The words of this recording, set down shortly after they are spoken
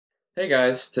Hey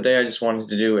guys, today I just wanted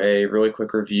to do a really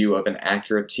quick review of an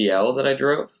Acura TL that I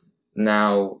drove.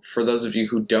 Now, for those of you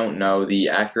who don't know, the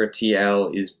Acura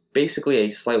TL is basically a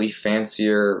slightly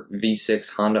fancier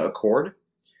V6 Honda Accord.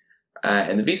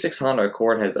 And the V6 Honda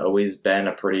Accord has always been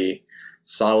a pretty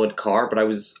solid car, but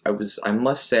I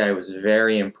must say I was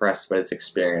very impressed by this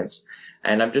experience.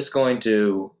 And I'm just going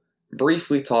to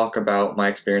briefly talk about my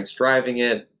experience driving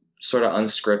it, sort of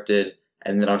unscripted,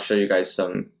 and then I'll show you guys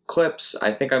some clips.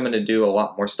 I think I'm going to do a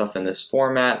lot more stuff in this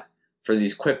format for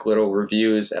these quick little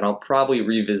reviews, and I'll probably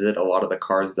revisit a lot of the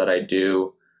cars that I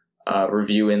do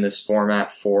review in this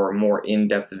format for more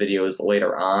in-depth videos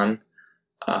later on.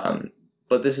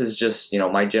 But this is just,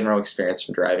 my general experience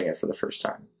from driving it for the first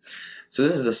time. So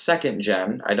this is a second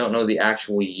gen. I don't know the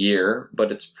actual year,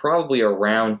 but it's probably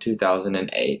around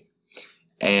 2008.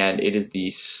 And it is the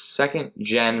second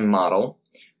gen model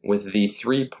with the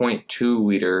 3.2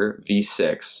 liter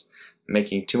V6,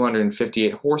 making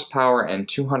 258 horsepower and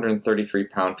 233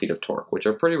 pound-feet of torque, which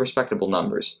are pretty respectable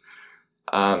numbers.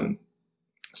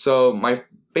 So my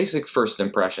basic first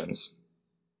impressions.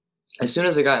 As soon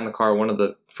as I got in the car, one of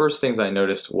the first things I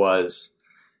noticed was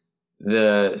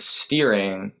the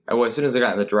steering. Well, as soon as I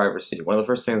got in the driver's seat, one of the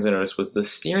first things I noticed was the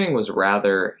steering was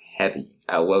rather heavy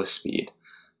at low speed.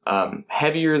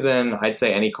 Heavier than I'd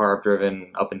say any car I've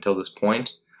driven up until this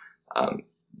point.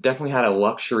 Definitely had a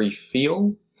luxury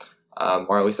feel,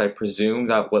 or at least I presume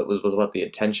that was what the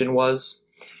intention was.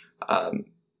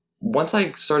 Once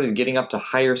I started getting up to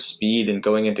higher speed and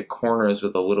going into corners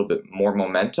with a little bit more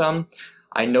momentum,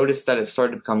 I noticed that it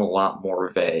started to become a lot more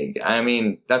vague. I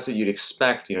mean, that's what you'd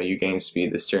expect. You gain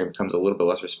speed, the steering becomes a little bit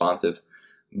less responsive.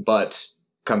 But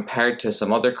compared to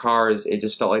some other cars, it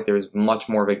just felt like there was much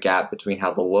more of a gap between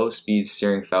how the low-speed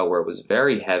steering felt, where it was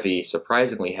very heavy,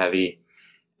 surprisingly heavy,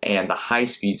 and the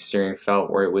high-speed steering felt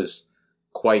where it was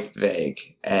quite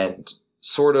vague and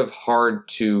sort of hard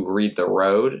to read the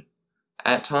road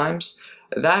at times.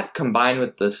 That combined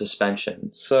with the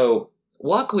suspension. So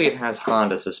luckily it has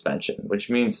Honda suspension, which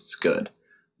means it's good.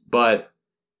 But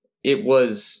it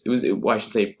was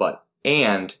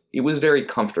very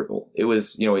comfortable. It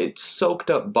was, it soaked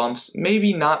up bumps,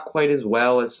 maybe not quite as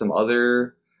well as some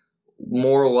other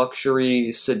more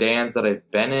luxury sedans that I've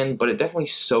been in, but it definitely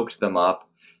soaked them up.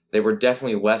 They were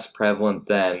definitely less prevalent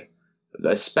than,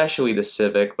 especially the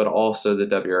Civic, but also the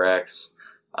WRX.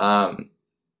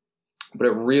 But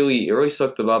it really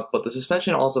soaked them up. But the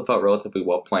suspension also felt relatively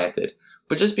well planted.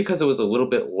 But just because it was a little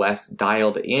bit less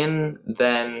dialed in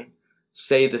than,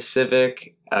 say, the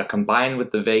Civic, combined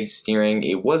with the vague steering,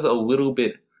 it was a little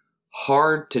bit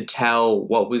hard to tell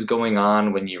what was going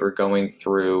on when you were going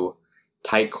through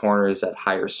tight corners at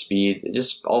higher speeds. It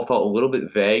just all felt a little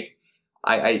bit vague.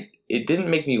 It didn't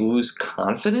make me lose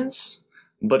confidence,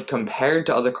 but compared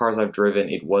to other cars I've driven,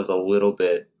 it was a little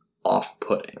bit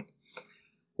off-putting,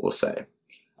 we'll say.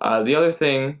 The other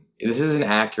thing, this is an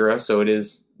Acura, so it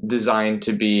is designed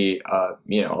to be, a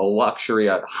luxury,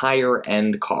 a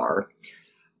higher-end car.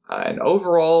 And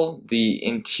overall, the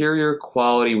interior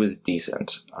quality was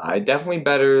decent. Definitely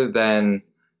better than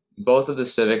both of the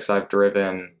Civics I've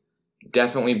driven,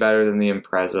 definitely better than the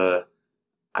Impreza.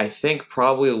 I think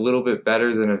probably a little bit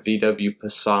better than a VW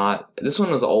Passat. This one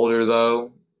was older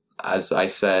though. As I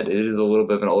said, it is a little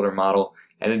bit of an older model,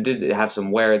 and it did have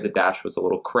some wear. The dash was a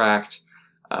little cracked,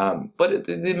 but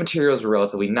the materials were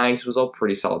relatively nice. It was all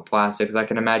pretty solid plastics. I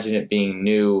can imagine it being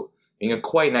new, being a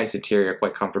quite nice interior,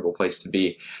 quite comfortable place to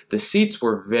be. The seats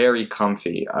were very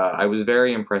comfy. I was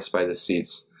very impressed by the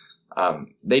seats.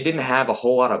 They didn't have a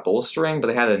whole lot of bolstering, but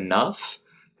they had enough,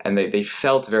 and they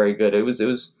felt very good. It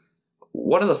was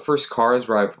one of the first cars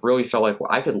where I've really felt like, well,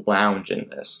 I could lounge in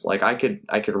this. Like I could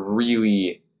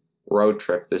really road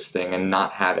trip this thing and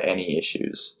not have any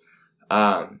issues.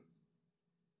 Not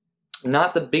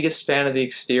the biggest fan of the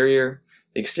exterior.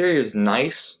 The exterior is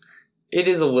nice. It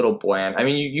is a little bland. I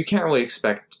mean, you can't really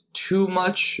expect too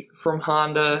much from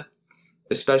Honda,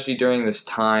 especially during this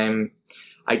time.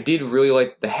 I did really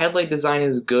like the headlight design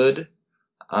is good,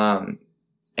 and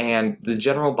the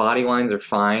general body lines are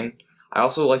fine. I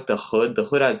also like the hood. The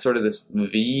hood had sort of this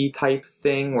V-type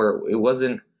thing where it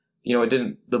wasn't,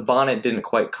 the bonnet didn't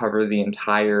quite cover the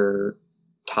entire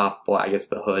top, well, I guess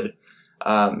the hood.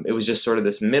 It was just sort of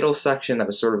this middle section that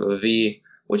was sort of a V,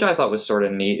 which I thought was sort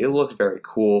of neat. It looked very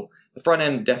cool. The front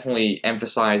end definitely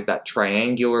emphasized that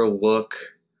triangular look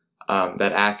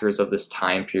that Acuras of this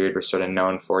time period were sort of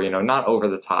known for, not over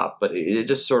the top, but it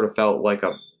just sort of felt like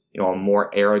a more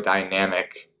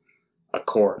aerodynamic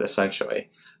Accord, essentially.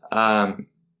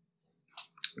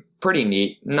 pretty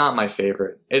neat. Not my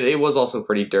favorite. It was also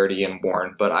pretty dirty and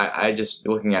worn, but I just,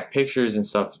 looking at pictures and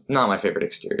stuff, not my favorite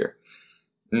exterior.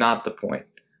 Not the point.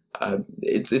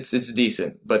 It's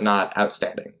decent, but not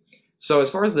outstanding. So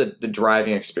as far as the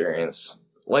driving experience,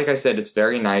 like I said, it's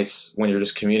very nice when you're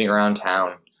just commuting around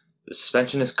town. The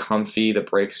suspension is comfy, the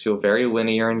brakes feel very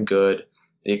linear and good,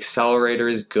 the accelerator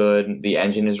is good, the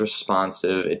engine is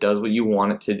responsive, it does what you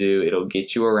want it to do, it'll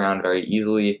get you around very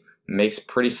easily, makes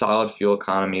pretty solid fuel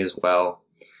economy as well.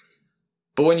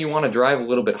 But when you want to drive a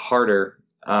little bit harder,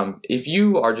 if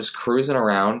you are just cruising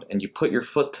around and you put your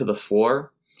foot to the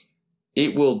floor,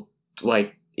 it will,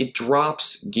 like, it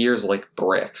drops gears like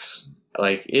bricks.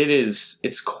 Like,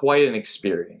 it's quite an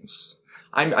experience.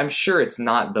 I'm sure it's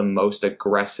not the most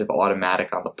aggressive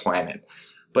automatic on the planet,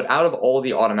 but out of all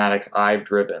the automatics I've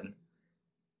driven,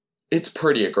 it's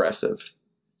pretty aggressive.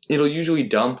 It'll usually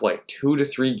dump like 2 to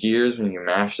 3 gears when you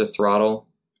mash the throttle.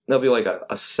 There'll be like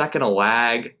a second of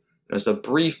lag. There's a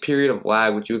brief period of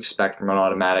lag, which you expect from an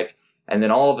automatic, and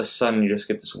then all of a sudden you just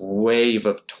get this wave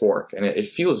of torque, and it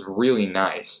feels really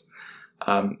nice.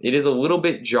 It is a little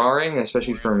bit jarring,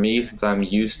 especially for me, since I'm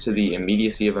used to the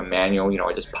immediacy of a manual. You know,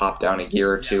 I just pop down a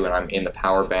gear or two and I'm in the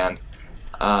power band.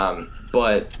 And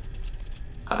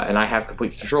I have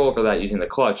complete control over that using the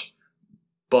clutch,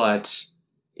 but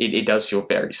it does feel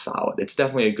very solid. It's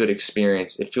definitely a good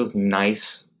experience. It feels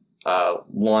nice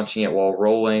launching it while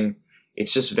rolling.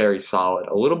 It's just very solid.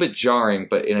 A little bit jarring,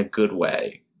 but in a good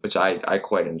way, which I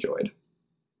quite enjoyed.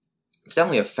 It's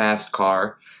definitely a fast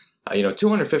car.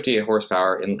 258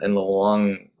 horsepower in the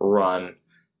long run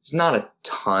is not a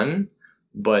ton,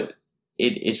 but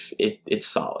it's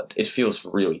solid. It feels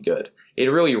really good.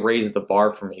 It really raised the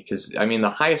bar for me because, I mean,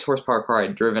 the highest horsepower car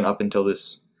I'd driven up until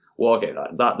this, well, okay,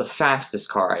 the fastest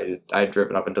car I'd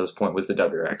driven up until this point was the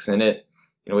WRX, and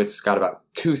it's got about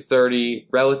 230,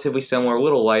 relatively similar, a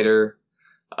little lighter,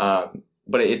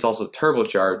 but it's also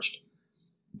turbocharged.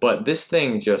 But this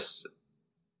thing just,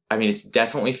 I mean, it's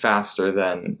definitely faster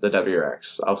than the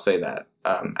WRX, I'll say that.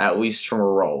 At least from a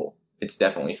roll, it's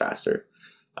definitely faster.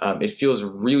 It feels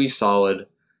really solid.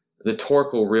 The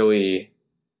torque will really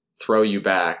throw you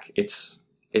back. It's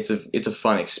a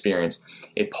fun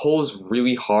experience. It pulls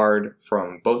really hard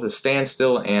from both a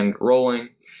standstill and rolling.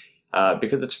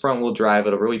 Because it's front wheel drive,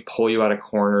 it'll really pull you out of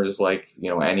corners like,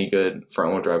 any good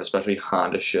front wheel drive, especially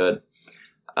Honda should.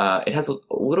 It has a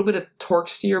little bit of torque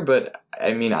steer, but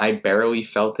I mean, I barely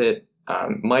felt it.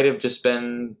 Might have just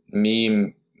been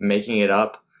me making it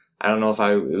up. I don't know if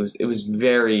it was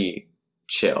very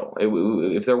chill.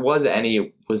 If there was any,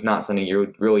 it was not something you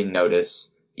would really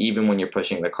notice, even when you're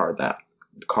pushing the car that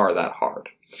hard.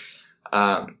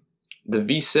 The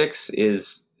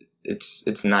V6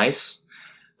 it's nice.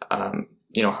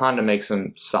 Honda makes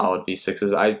some solid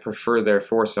V6s. I prefer their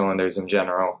 4-cylinders in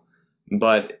general,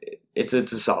 but it's a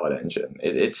solid engine.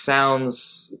 It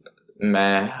sounds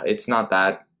meh. It's not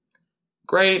that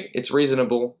great. It's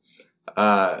reasonable.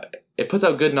 It puts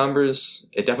out good numbers.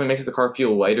 It definitely makes the car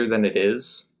feel lighter than it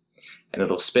is, and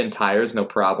it'll spin tires no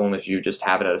problem if you just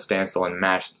have it at a standstill and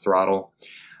mash the throttle.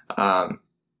 But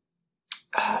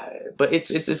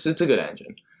it's a good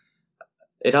engine.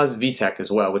 It has VTEC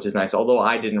as well, which is nice, although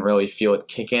I didn't really feel it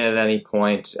kick in at any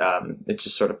point. It's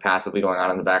just sort of passively going on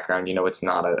in the background. It's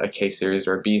not a K series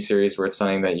or a B series where it's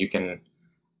something that you can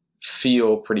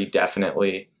feel pretty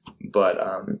definitely, but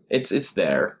it's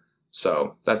there.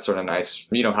 So that's sort of nice,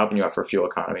 helping you out for fuel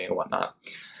economy and whatnot.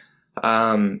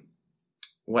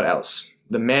 What else?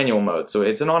 The manual mode. So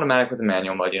it's an automatic with a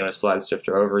manual mode. Slide the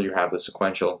shifter over, you have the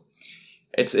sequential.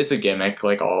 It's a gimmick,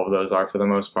 like all of those are for the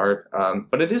most part,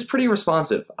 but it is pretty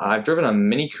responsive. I've driven a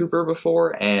Mini Cooper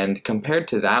before, and compared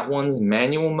to that one's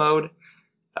manual mode,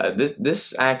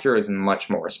 this Acura is much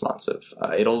more responsive.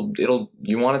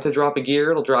 You want it to drop a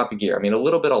gear, it'll drop a gear. I mean, a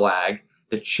little bit of lag.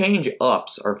 The change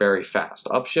ups are very fast.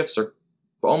 Upshifts are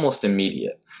almost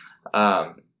immediate,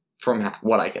 from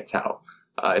what I can tell.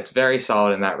 It's very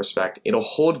solid in that respect. It'll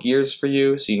hold gears for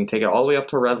you, so you can take it all the way up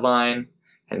to red line,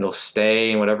 and it'll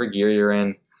stay in whatever gear you're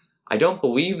in. I don't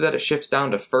believe that it shifts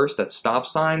down to first at stop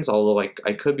signs, although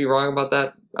I could be wrong about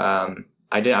that.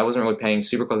 I wasn't really paying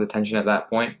super close attention at that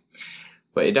point,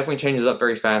 but it definitely changes up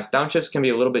very fast. Downshifts can be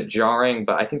a little bit jarring,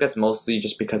 but I think that's mostly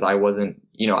just because I wasn't,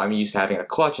 I'm used to having a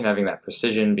clutch and having that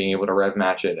precision, being able to rev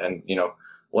match it and,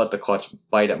 let the clutch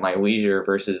bite at my leisure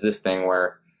versus this thing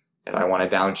where if I want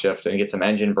to downshift and get some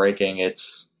engine braking,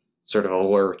 it's sort of a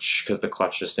lurch because the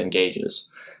clutch just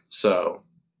engages. So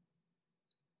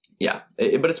yeah,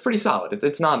 but it's pretty solid.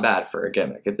 It's not bad for a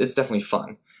gimmick. It's definitely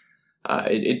fun.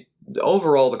 It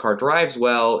overall, the car drives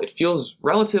well. It feels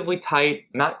relatively tight,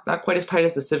 not quite as tight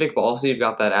as the Civic, but also you've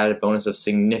got that added bonus of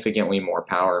significantly more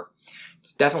power.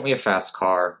 It's definitely a fast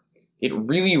car. It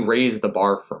really raised the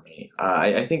bar for me.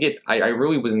 I think I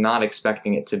really was not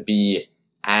expecting it to be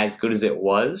as good as it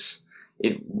was.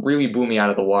 It really blew me out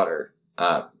of the water.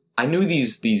 I knew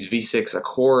these V6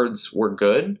 Accords were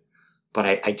good, but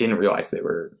I didn't realize they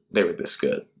were this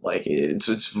good. Like,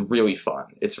 it's really fun.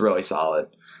 It's really solid.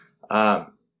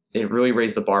 It really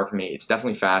raised the bar for me. It's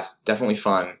definitely fast, definitely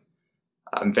fun.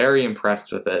 I'm very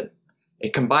impressed with it.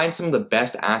 It combines some of the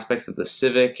best aspects of the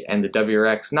Civic and the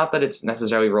WRX. Not that it's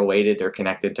necessarily related or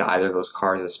connected to either of those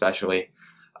cars especially.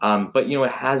 But, you know,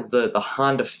 it has the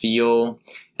Honda feel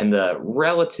and the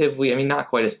relatively, I mean, not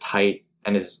quite as tight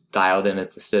and as dialed in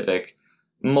as the Civic.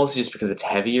 Mostly just because it's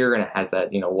heavier and it has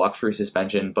that, you know, luxury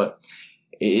suspension. But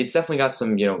it's definitely got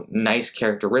some, you know, nice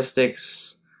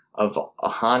characteristics of a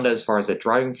Honda as far as the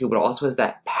driving feel, but it also has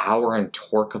that power and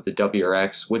torque of the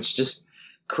WRX, which just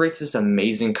creates this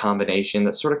amazing combination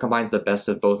that sort of combines the best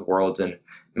of both worlds and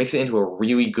makes it into a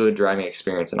really good driving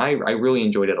experience. And I really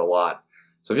enjoyed it a lot.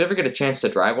 So if you ever get a chance to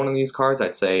drive one of these cars,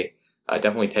 I'd say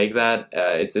definitely take that.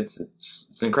 It's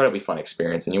an incredibly fun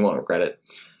experience, and you won't regret it.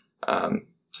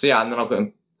 So yeah, and then I'll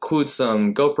include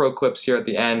some GoPro clips here at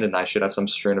the end, and I should have some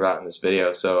strewn about in this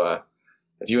video. So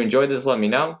if you enjoyed this, let me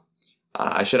know.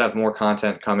 I should have more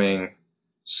content coming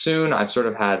soon. I've sort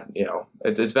of had, you know,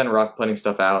 it's been rough putting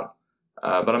stuff out.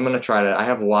 But I'm going to try to, I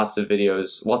have lots of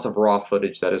videos, lots of raw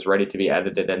footage that is ready to be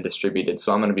edited and distributed,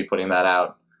 so I'm going to be putting that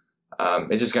out.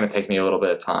 It's just going to take me a little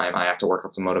bit of time. I have to work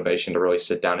up the motivation to really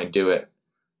sit down and do it.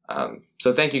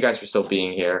 So thank you guys for still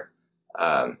being here.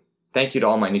 Thank you to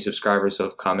all my new subscribers who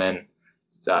have come in.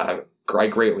 I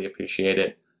greatly appreciate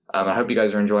it. I hope you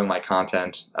guys are enjoying my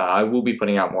content. I will be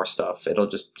putting out more stuff. It'll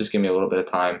just give me a little bit of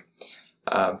time.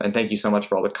 And thank you so much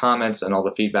for all the comments and all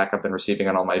the feedback I've been receiving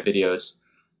on all my videos.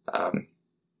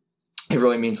 It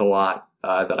really means a lot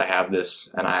that I have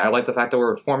this, and I like the fact that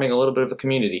we're forming a little bit of a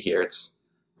community here. It's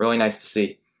really nice to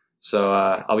see. So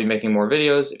I'll be making more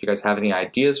videos. If you guys have any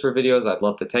ideas for videos, I'd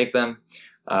love to take them.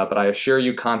 But I assure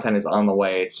you, content is on the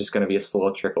way. It's just going to be a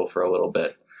slow trickle for a little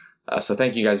bit. So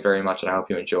thank you guys very much, and I hope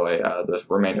you enjoy the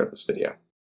remainder of this video.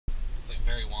 It's like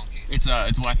very wonky. It's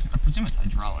well, I presume it's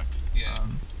hydraulic. Yeah.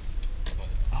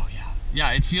 Oh yeah.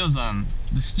 Yeah, it feels the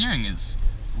steering is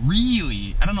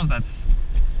really, I don't know if that's,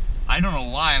 I don't know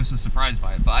why I'm so surprised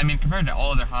by it, but I mean, compared to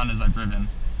all other Hondas I've driven,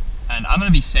 and I'm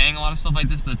going to be saying a lot of stuff like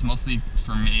this, but it's mostly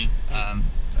for me,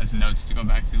 as notes to go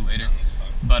back to later.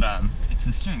 But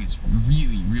the steering is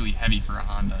really heavy for a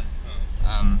Honda.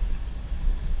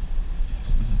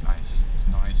 Yes, this is nice. It's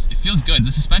nice. It feels good.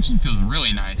 The suspension feels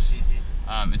really nice.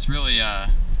 It's really I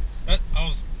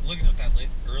was looking at that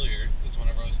earlier, because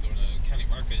whenever I was going to County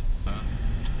Market.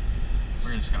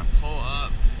 We're just gonna pull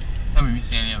up. Tell me if you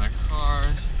see any other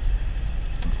cars.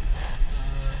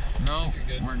 Nope,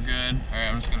 we're good. Alright,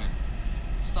 I'm just gonna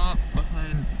stop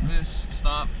behind this,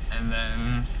 stop, and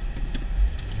then...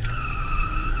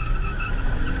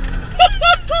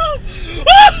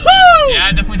 Yeah,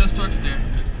 it definitely does torque steer.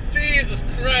 Jesus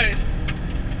Christ!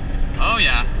 Oh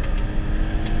yeah.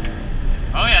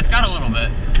 Oh yeah, it's got a little bit.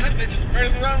 That bitch is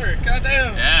burning the rubber,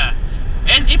 goddamn! Yeah.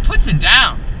 It puts it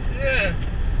down. Yeah.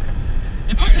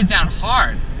 It puts it down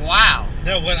hard. Wow.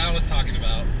 No, what I was talking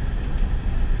about.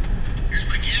 Here's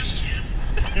my gas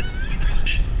can.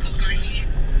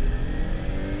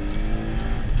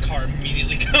 Car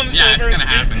immediately comes Yeah, over. it's gonna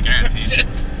happen, guaranteed. Shit,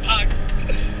 fuck.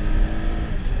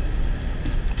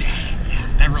 Dang, yeah,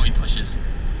 that really pushes.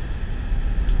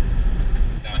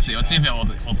 Let's see if it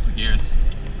holds the gears.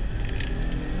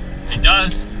 It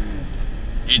does.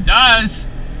 It does.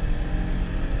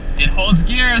 It holds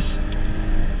gears.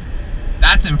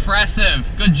 That's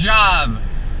impressive. Good job.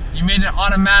 You made it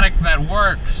automatic that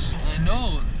works. I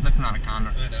know that's not a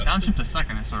Condor. Downshift to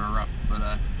second is sort of rough,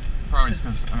 but probably just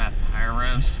because I'm at higher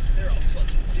revs. They're all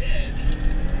fucking dead.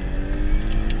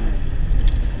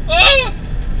 Oh!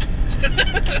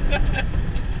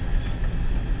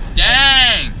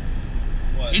 Dang!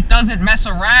 What? It doesn't mess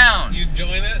around. You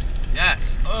enjoying it?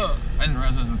 Yes. I didn't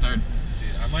realize I was in third.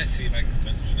 Dude, I might see if I can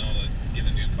convince Janelle to get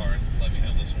a new car and let me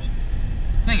have this one.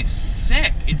 This thing is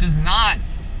sick. It does not...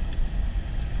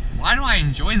 Why do I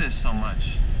enjoy this so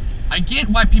much? I get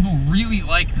why people really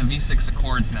like the V6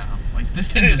 Accords now. Like, this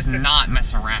thing does not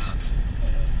mess around.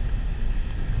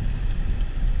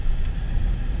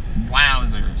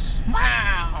 Wowzers.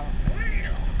 Wow.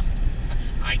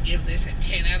 I give this a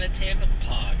 10 out of 10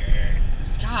 Pogger.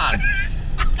 God.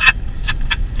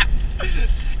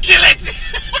 Kill it!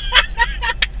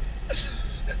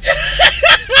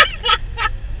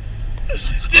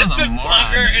 Let's Do hits a the moron,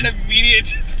 bugger dude. and immediate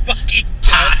just fucking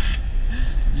dead. Ah,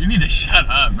 you need to shut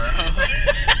up, bro.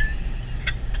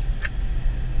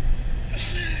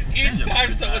 Each Change it time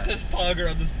like someone that. does pogger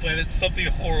on this planet, something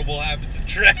horrible happens. A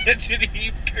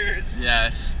tragedy occurs.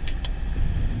 Yes.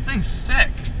 This thing's sick.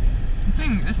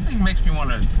 This thing makes me want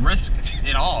to risk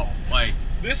it all. Like,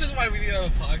 This is why we need to have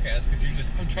a podcast,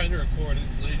 because I'm trying to record and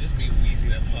it's literally just me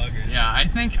wheezing at poggers. yeah, I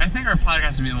think our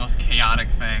podcast would be the most chaotic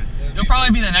thing. That'd You'll be probably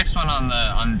be amazing. the next one on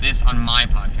my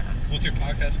podcast. What's your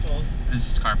podcast called?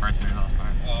 It's Car Parts and Health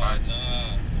Parts.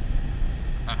 Nah. I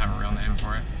don't have a real name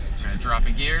for it. We're gonna drop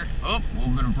a gear. Oh, a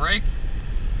little bit of brake.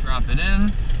 Drop it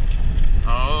in.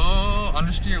 Oh,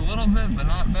 understeer a little bit, but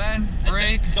not bad.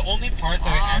 Brake. The only parts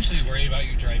that I Off. actually worry about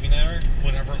you driving now are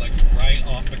whenever, like, right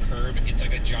off the curb, it's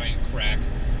like a giant crack.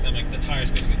 And I'm like, the tire's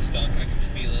gonna get stuck. I can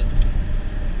feel it.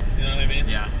 You know what I mean?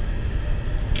 Yeah.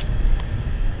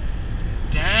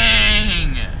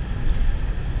 Dang.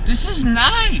 This is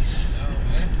nice. Oh,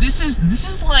 man. This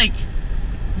is like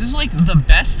the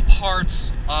best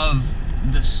parts of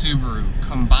the Subaru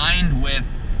combined with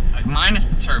minus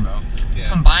the turbo. Yeah.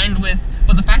 Combined with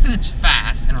but the fact that it's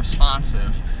fast and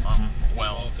responsive. Well,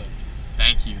 Welcome.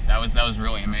 thank you. That was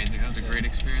really amazing. That was a great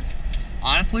experience.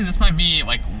 Honestly, this might be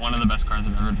like one of the best cars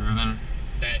I've ever driven,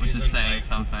 That which is isn't, saying like,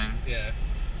 something. Yeah.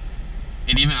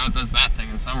 It even outdoes that thing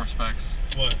in some respects.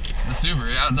 What? The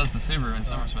Subaru, it outdoes the Subaru in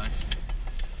some respects.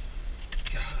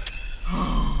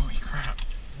 God.